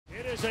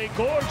It's a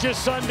gorgeous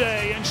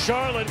Sunday in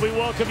Charlotte. We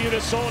welcome you to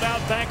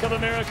sold-out Bank of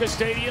America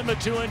Stadium. The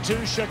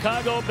 2-2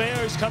 Chicago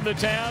Bears come to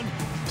town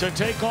to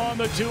take on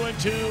the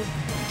 2-2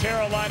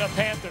 Carolina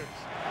Panthers.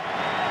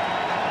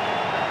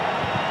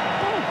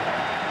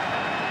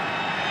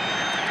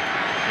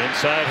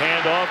 Inside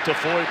handoff to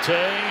Forte,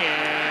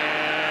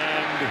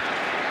 and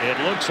it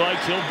looks like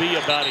he'll be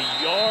about a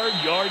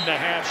yard and a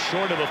half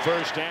short of a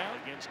first down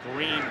against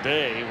Green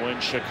Bay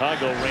when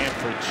Chicago ran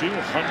for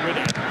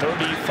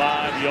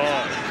 235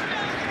 yards.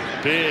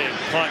 Big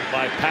punt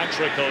by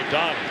Patrick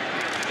O'Donnell,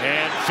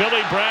 and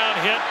Philly Brown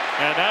hit,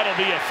 and that'll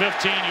be a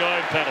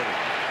 15-yard penalty.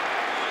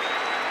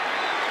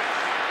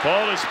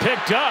 Ball is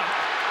picked up,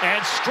 and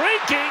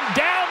streaking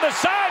down the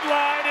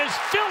sideline is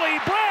Philly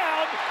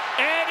Brown,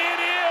 and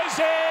it is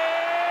a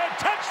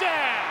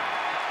touchdown.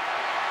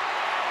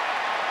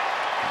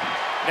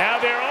 Now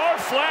there are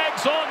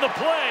flags on the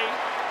play,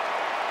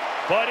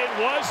 but it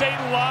was a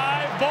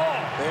live ball.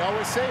 They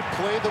always say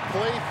play the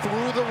play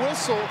through the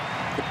whistle.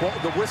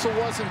 The whistle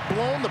wasn't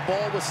blown. The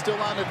ball was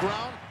still on the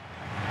ground.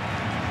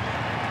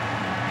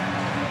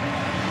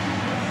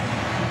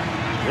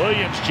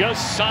 Williams,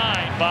 just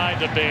signed by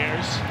the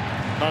Bears,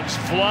 comes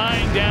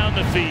flying down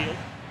the field.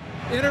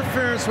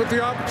 Interference with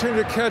the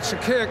opportunity to catch a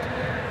kick.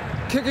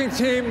 Kicking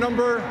team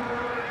number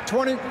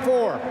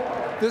 24.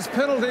 This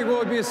penalty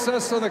will be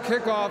assessed on the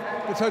kickoff.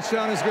 The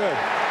touchdown is good.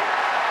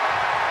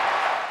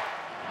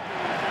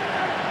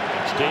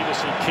 It's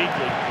Davis and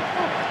Kuechly.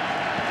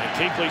 And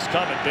Kuechly's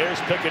coming. Bears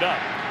pick it up.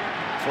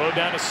 Throw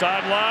down the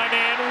sideline,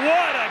 and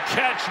what a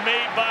catch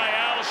made by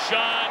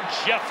Alshon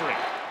Jeffrey.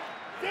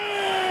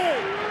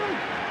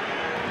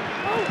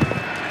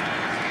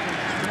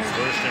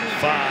 First and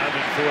 5,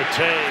 and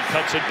Forte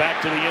cuts it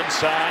back to the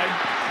inside.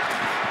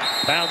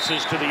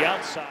 Bounces to the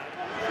outside.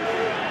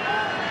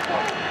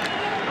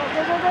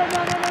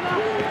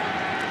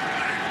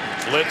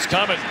 Blitz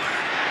coming.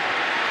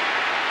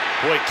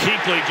 Boy,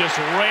 Kuechly just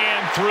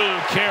ran through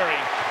Carey,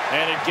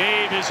 and it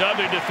gave his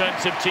other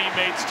defensive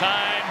teammates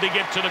time to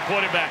get to the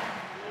quarterback.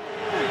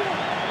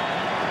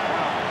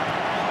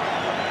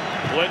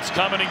 Blitz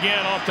coming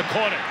again off the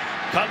corner.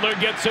 Cutler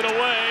gets it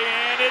away,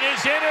 and it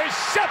is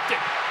intercepted.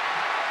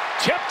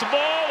 Tipped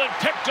ball and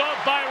picked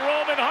off by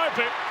Roman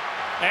Harper,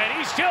 and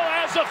he still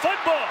has the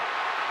football.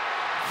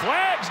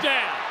 Flags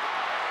down,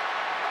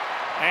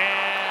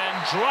 and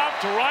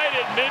dropped right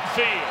at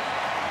midfield.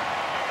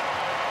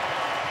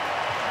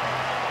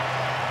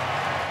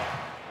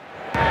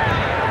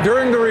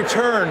 During the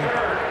return,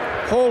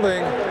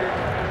 holding,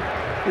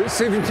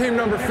 receiving team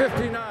number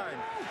 59.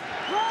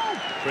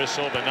 Chris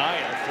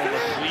Obanaya, former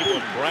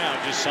Cleveland Brown,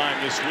 just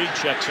signed this week,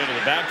 checks into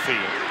the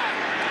backfield.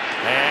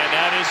 And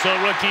that is the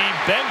rookie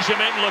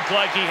Benjamin. Looked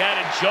like he had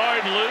it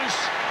jarred loose,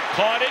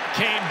 caught it,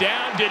 came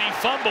down. Did he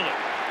fumble it?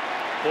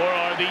 Or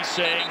are they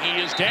saying he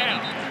is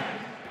down?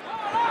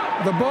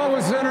 The ball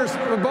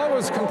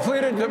was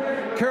completed to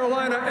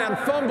Carolina and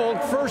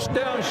fumbled. First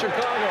down,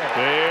 Chicago.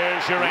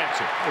 There's your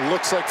answer. It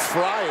looks like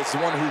Fry is the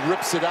one who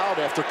rips it out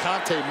after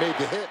Conte made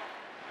the hit.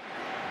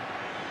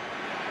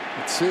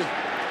 Let's see.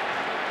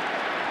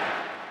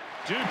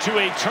 Due to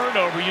a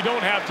turnover, you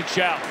don't have to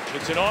challenge.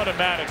 It's an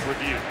automatic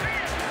review.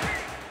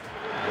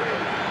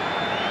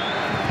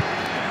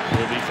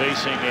 We'll be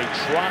facing a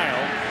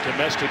trial,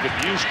 domestic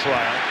abuse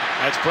trial.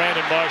 That's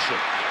Brandon Marshall.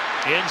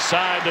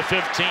 Inside the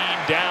 15,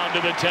 down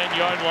to the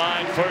 10-yard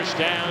line. First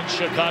down,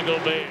 Chicago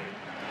Bears.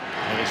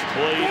 And has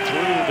played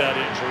through that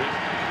injury,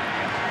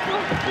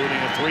 including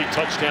a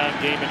 3-touchdown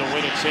game in the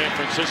win in San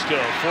Francisco.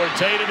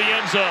 Forte to the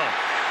end zone,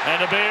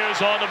 and the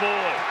Bears on the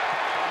board.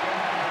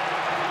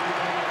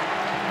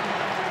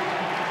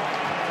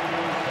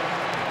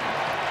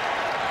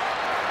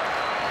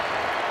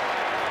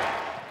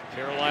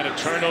 Carolina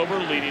turnover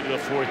leading to the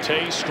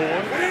Forte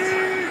score.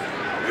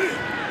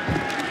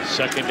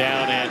 Second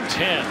down and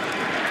 10.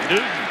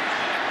 Newton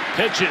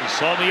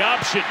pitches on the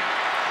option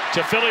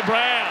to Philly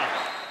Brown.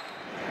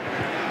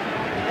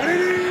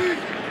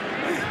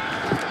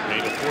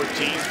 Made a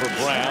 14 for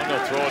Brown.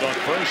 They'll throw it on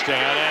first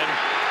down, and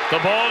the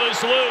ball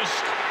is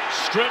loose.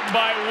 Stripped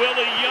by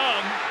Willie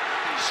Young.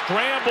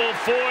 Scramble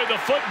for the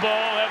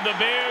football. Have the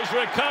Bears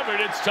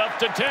recovered? It's tough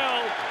to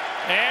tell,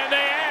 and they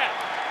have.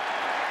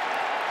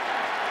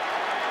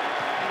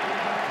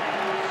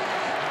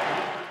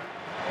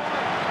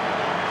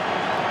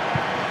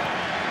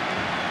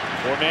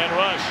 Four-man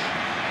rush,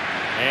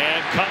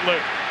 and Cutler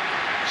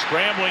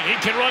scrambling. He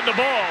can run the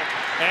ball,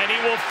 and he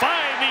will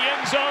find the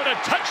end zone. A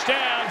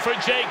touchdown for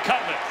Jay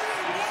Cutler.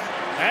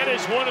 That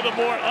is one of the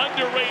more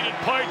underrated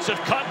parts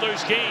of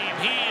Cutler's game.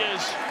 He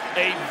is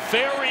a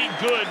very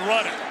good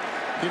runner.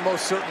 He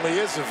most certainly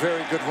is a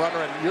very good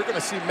runner, and you're going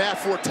to see Matt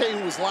Forte,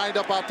 who was lined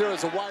up out there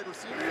as a wide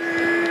receiver.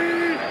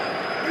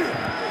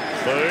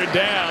 Third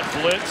down,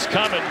 blitz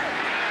coming,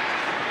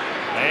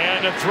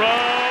 and the throw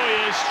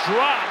is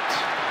dropped.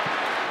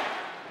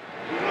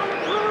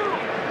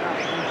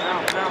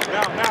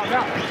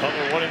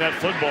 Cutler wanting that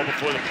football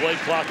before the play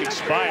clock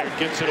expired.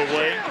 Gets it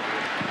away,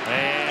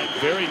 and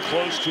very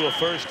close to a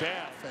first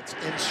down. That's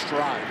in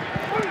stride.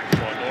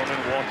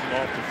 Norman walking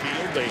off the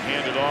field. They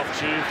hand it off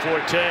to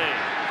Forte.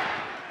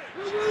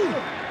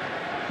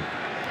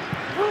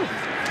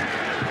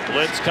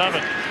 Blitz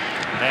coming.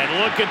 And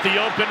look at the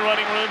open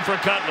running room for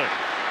Cutler.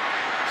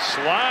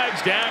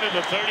 Slides down to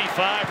the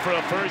 35 for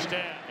a first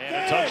down and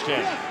a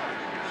touchdown.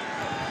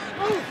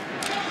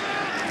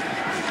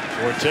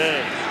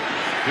 Forte,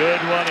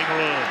 good running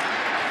room.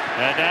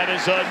 And that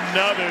is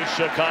another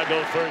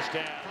Chicago first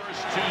down.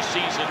 First 2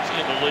 seasons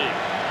in the league.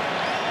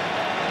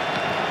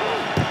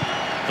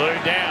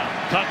 Third down,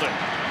 Cutler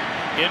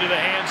into the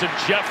hands of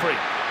Jeffrey.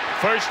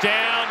 First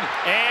down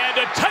and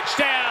a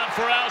touchdown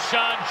for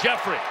Alshon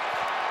Jeffrey.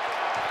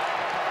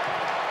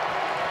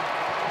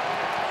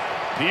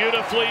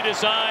 Beautifully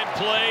designed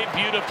play,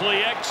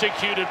 beautifully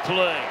executed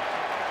play.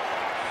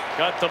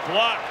 Got the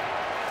block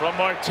from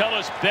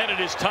Martellus Bennett,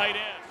 his tight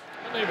end.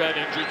 And they've had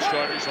injured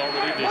starters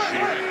already this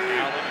year.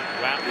 Allen and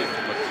Rattler,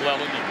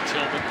 McClellan and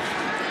Tillman.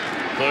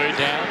 Third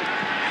down,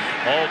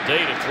 all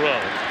day to throw.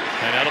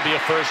 And that'll be a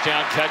first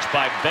down catch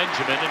by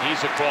Benjamin, and he's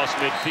across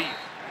midfield.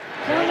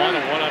 Carolina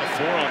 1 out of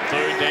 4 on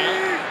third down.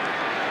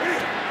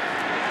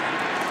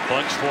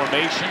 Bunch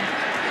formation.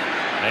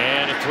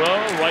 And a throw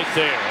right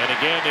there. And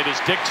again, it is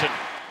Dixon.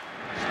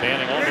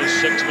 Spanning almost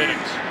 6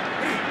 minutes.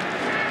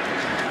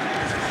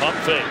 Pump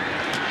fake.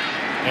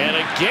 And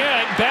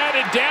again,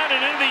 batted down and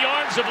into the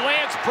arms of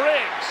Lance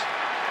Briggs.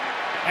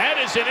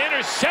 That is an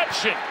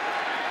interception.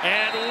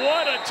 And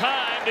what a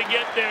time to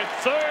get their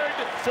third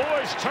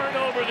forced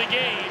turnover of the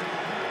game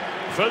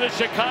for the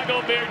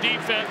Chicago Bear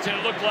defense.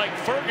 And it looked like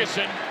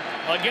Ferguson,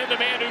 again,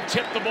 the man who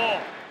tipped the ball.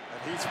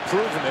 And he's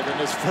proven it in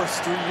his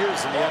first 3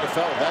 years in the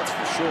NFL, that's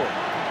for sure.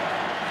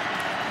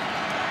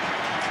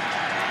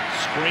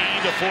 Screen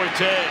to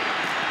Forte.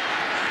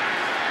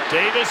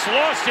 Davis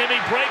lost him.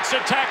 He breaks a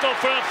tackle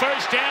for a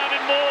first down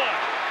and more.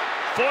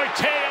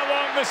 Forte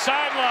along the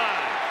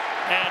sideline.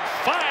 And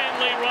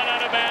finally run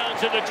out of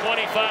bounds at the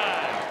 25.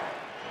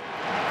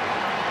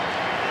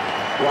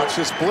 Watch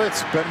this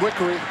blitz. Ben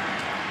Wickery.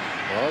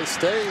 Well, he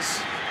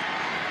stays.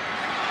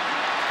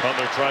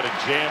 Cutler tried to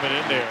jam it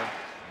in there.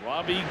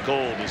 Robbie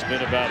Gould has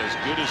been about as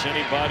good as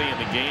anybody in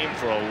the game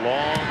for a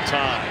long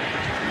time.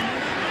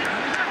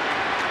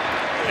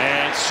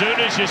 And as soon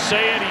as you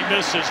say it, he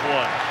misses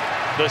one.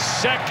 The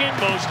second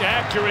most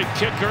accurate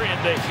kicker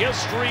in the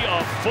history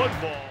of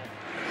football.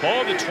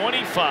 Ball to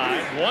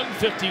 25,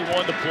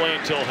 1:51 to play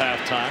until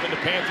halftime, and the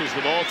Panthers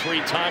with all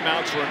 3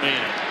 timeouts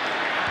remaining.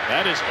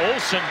 That is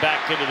Olsen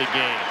back into the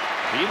game.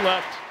 He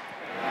left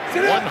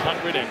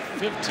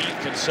 115th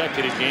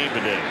consecutive game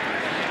today.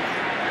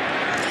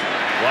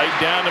 Right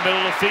down the middle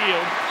of the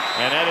field,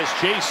 and that is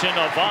Jason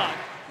Avant.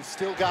 You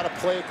still got to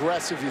play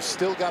aggressive. You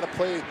still got to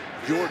play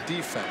your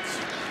defense.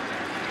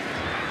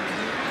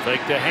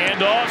 Fake the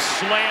handoff,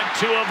 slant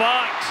to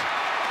Avant.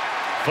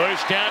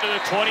 First down to the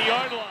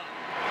 20-yard line.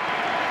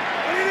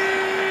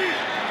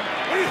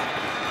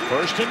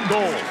 First and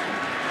goal.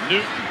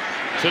 Newton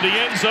to the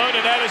end zone,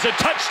 and that is a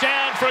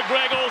touchdown for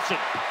Greg Olsen.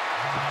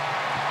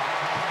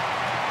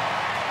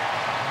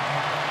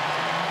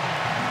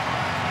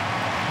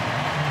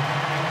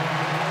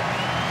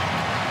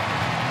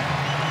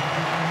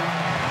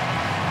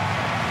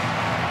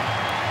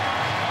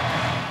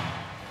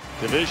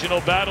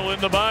 Divisional battle in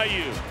the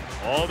Bayou.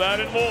 All that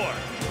and more.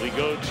 We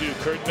go to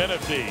Kurt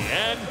Menefee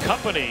and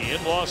company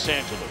in Los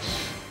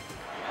Angeles.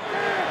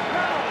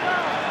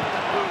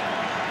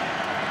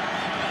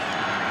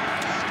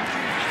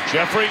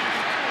 Jeffrey,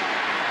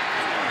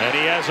 and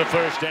he has a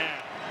first down.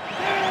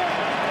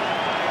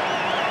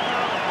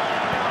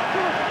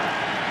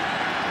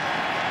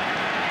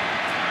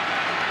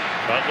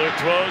 Cutler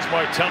throws,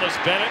 Martellus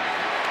Bennett,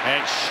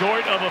 and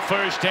short of a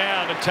first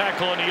down. A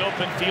tackle in the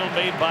open field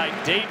made by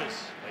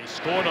Davis. They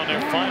scored on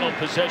their final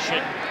possession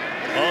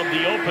of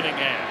the opening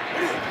half.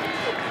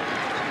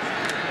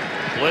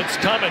 Blitz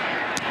coming.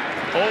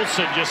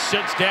 Olsen just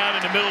sits down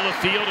in the middle of the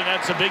field, and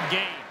that's a big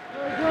gain.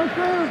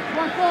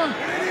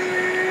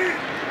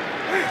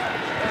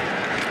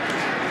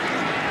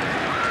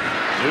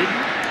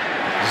 Newton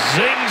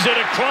zings it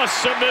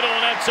across the middle,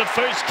 and that's the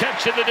first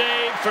catch of the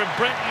day for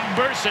Brenton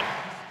Burson.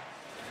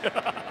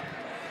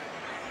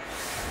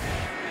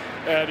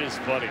 That is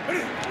funny.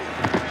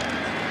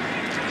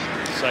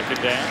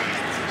 Second down.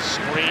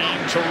 Screen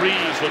to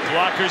Reeves with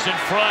blockers in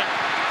front.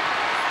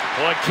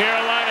 Boy,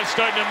 Carolina's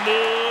starting to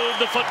move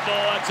the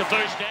football. That's the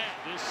first down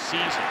this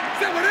season.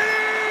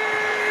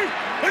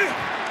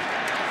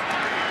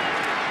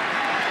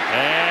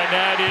 And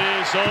that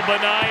is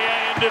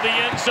Obaniah into the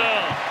end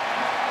zone.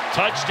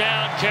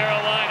 Touchdown,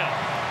 Carolina.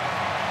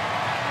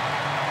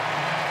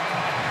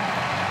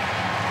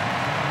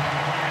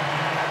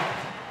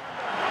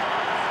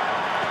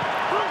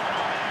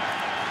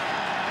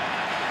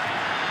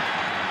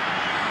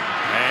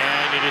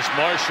 And it is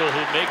Marshall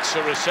who makes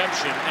a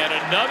reception. And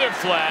another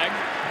flag.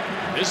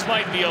 This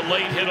might be a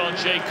late hit on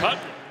Jay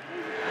Cutler.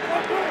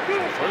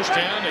 First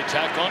down, they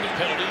tack on the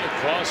penalty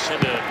across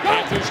into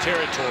Panthers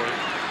territory.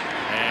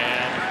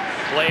 And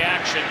play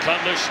action,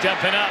 Cutler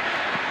stepping up.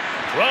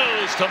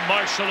 Throws to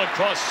Marshall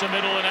across the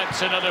middle, and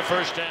that's another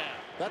first down.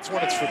 That's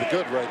when it's for the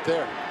good right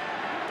there.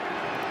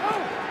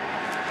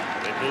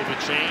 Move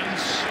it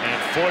chains and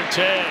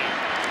Forte.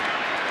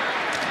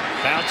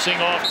 Bouncing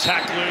off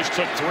tacklers,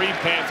 took 3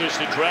 Panthers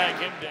to drag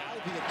him down.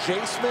 The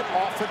adjacent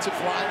offensive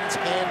lineman's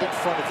hand in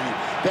front of you.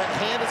 That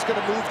hand is going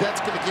to move.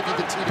 That's going to give you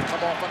the tee to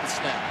come off on the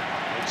snap.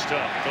 Good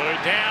stuff.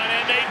 3rd down,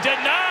 and they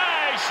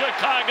deny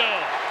Chicago.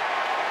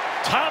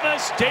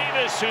 Thomas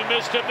Davis, who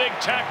missed a big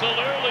tackle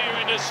earlier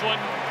in this one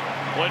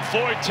when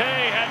Forte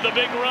had the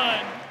big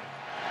run.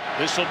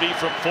 This will be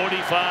from 45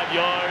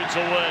 yards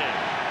away.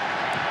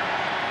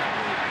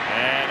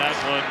 And that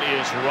one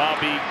is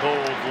Robbie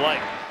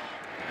Gold-like.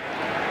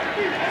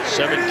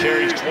 7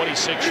 carries,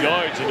 26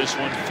 yards in this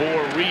one, 4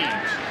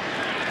 reads.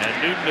 And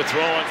Newton to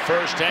throw on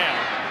 1st down.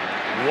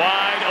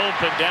 Wide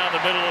open down the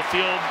middle of the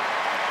field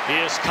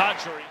is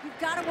Contrary. You've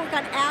got to work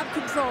on ab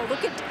control.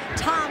 Look at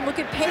Tom, look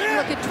at Peyton,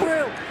 look at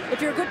Drew. If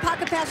you're a good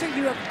pocket passer,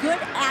 you have good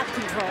ab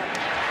control.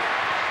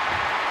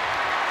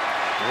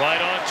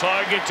 Right on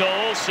target to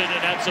Olsen,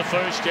 and that's a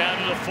 1st down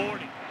to the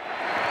 40.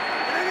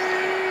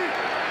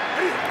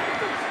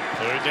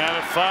 3rd down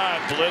at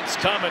 5, blitz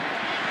coming.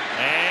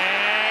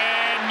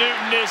 And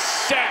Newton is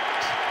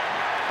sacked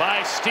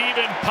by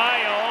Stephen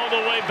Paya all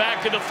the way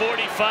back to the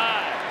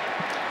 45.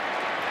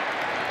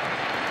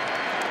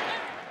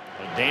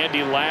 A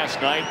dandy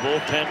last night.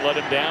 Bullpen let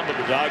him down, but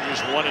the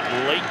Dodgers won it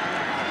late.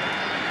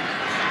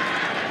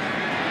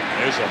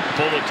 There's a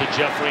bullet to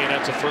Jeffrey, and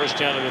that's a 1st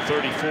down to the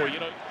 34. You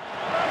know.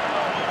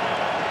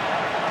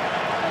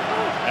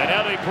 And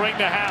now they bring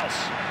the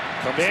house.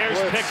 Bears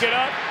pick it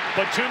up,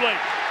 but too late.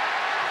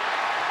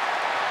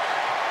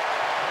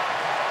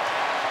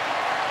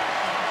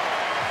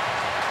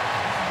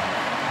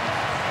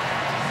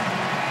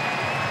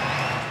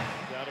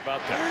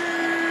 About that.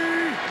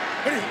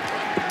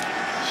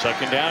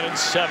 2nd down and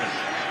 7.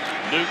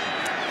 Newton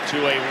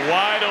to a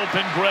wide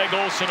open Greg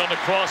Olsen on the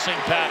crossing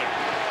pattern.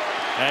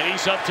 And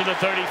he's up to the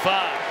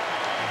 35.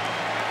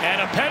 And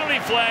a penalty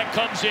flag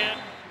comes in.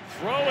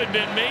 Throw had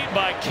been made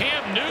by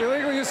Cam Newton.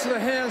 Illegal use of the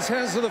hands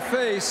to the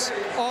face.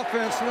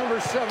 Offense number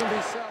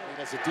 77.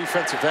 As a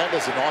defensive end,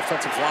 as an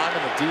offensive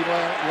lineman, a D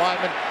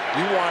lineman,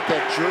 you want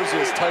that jersey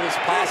as tight as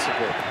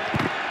possible.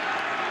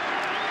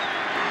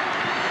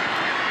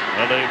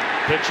 Well, they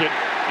pitch it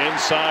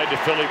inside to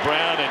Philly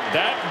Brown, and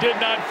that did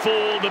not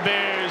fool the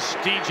Bears.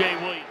 DJ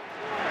Williams.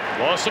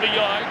 Loss of a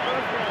yard.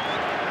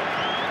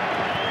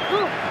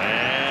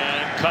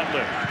 And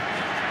Cutler.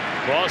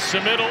 Across the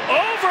middle,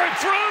 over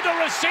through the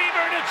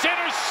receiver, and it's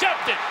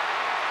intercepted.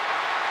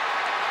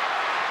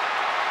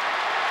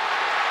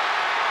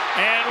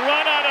 And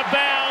run out of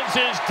bounds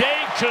is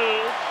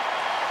Deku.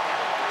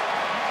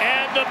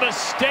 And the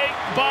mistake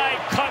by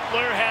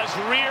Cutler has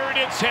reared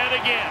its head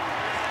again.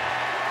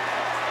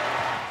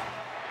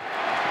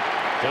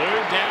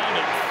 3rd down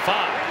and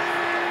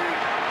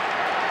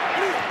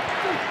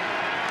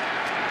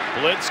 5.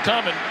 Blitz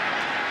coming.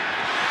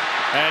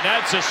 And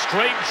that's a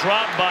straight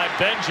drop by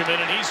Benjamin,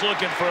 and he's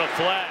looking for a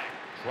flag.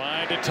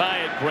 Trying to tie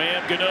it,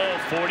 Graham Gano,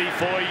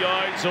 44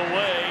 yards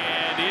away,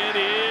 and it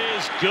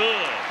is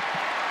good.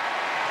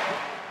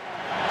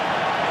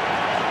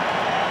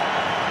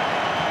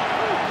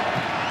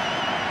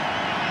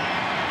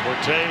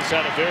 Forte's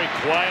had a very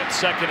quiet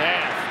 2nd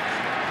half.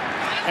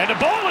 And the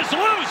ball is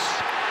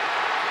loose.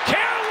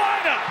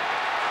 Carolina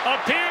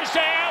appears to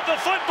have the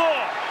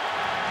football.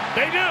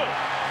 They do.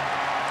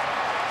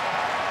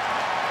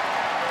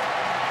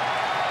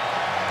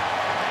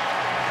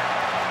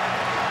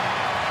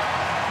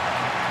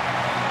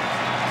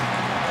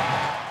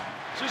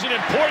 This is an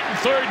important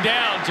 3rd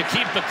down to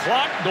keep the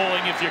clock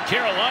going if you're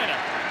Carolina.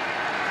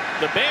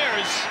 The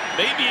Bears,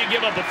 maybe you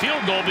give up a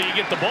field goal, but you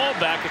get the ball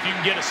back if you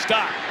can get a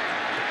stop,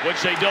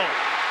 which they don't.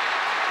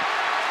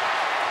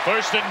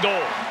 1st and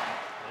goal.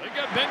 They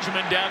got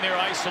Benjamin down there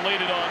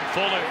isolated on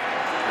Fuller.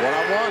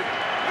 One-on-one.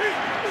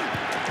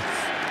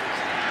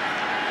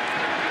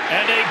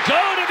 And they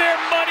go to their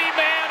money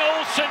man,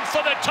 Olsen,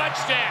 for the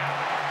touchdown.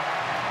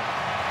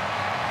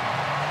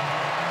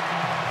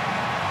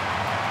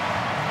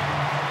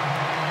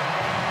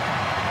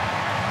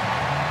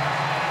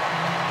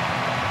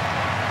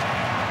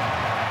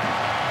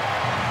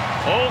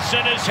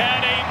 Olsen has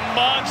had a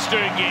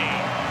monster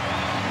game.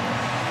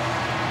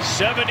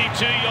 72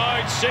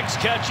 yards, 6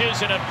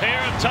 catches, and a pair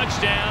of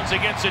touchdowns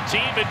against a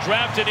team that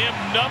drafted him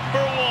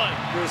 #1.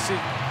 You're see,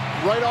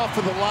 right off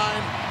of the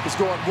line, he's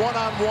going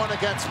one-on-one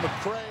against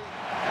McCray.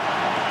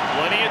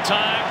 Plenty of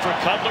time for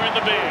Cutler and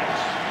the Bears.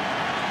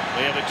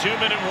 They have a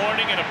 2-minute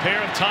warning and a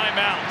pair of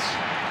timeouts.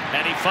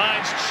 And he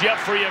finds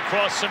Jeffrey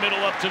across the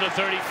middle up to the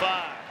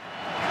 35.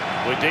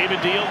 With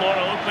David Deal,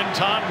 Laura Oakman,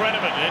 Tom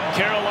Brenneman in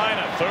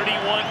Carolina,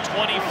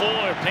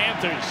 31-24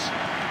 Panthers.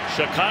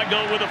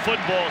 Chicago with a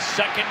football,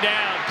 2nd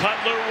down.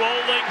 Cutler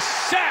rolling,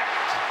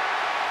 sacked.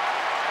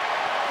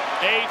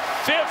 A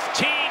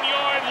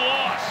 15-yard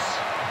loss.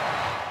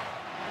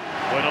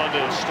 Went on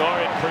to star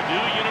at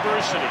Purdue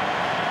University.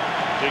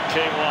 Big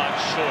K-Watt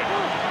short.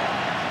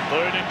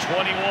 3rd and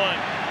 21.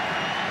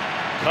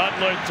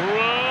 Cutler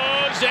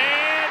throws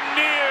and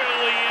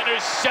nearly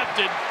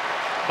intercepted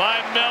by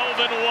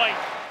Melvin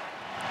White.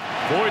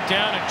 4th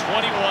down and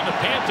 21. The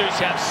Panthers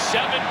have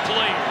 7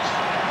 players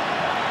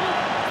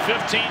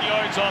 15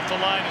 yards off the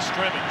line of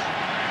scrimmage.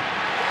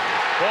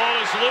 Ball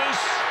is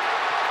loose.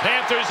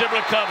 Panthers have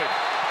recovered.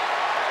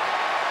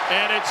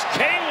 And it's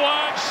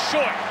K'Wan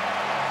Short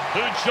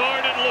who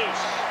jarred it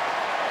loose.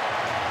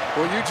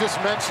 Well, you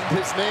just mentioned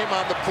his name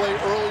on the play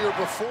earlier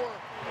before.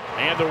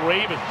 And the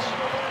Ravens.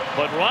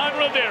 But Ron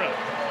Rivera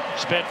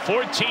spent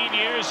 14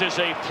 years as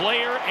a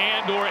player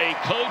and/or a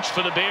coach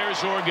for the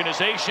Bears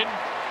organization.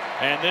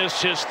 And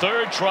this, his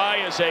 3rd try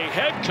as a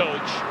head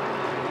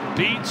coach,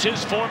 beats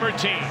his former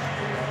team.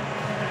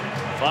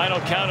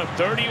 Final count of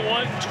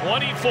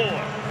 31-24.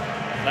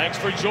 Thanks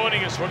for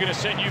joining us. We're going to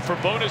send you for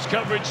bonus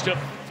coverage to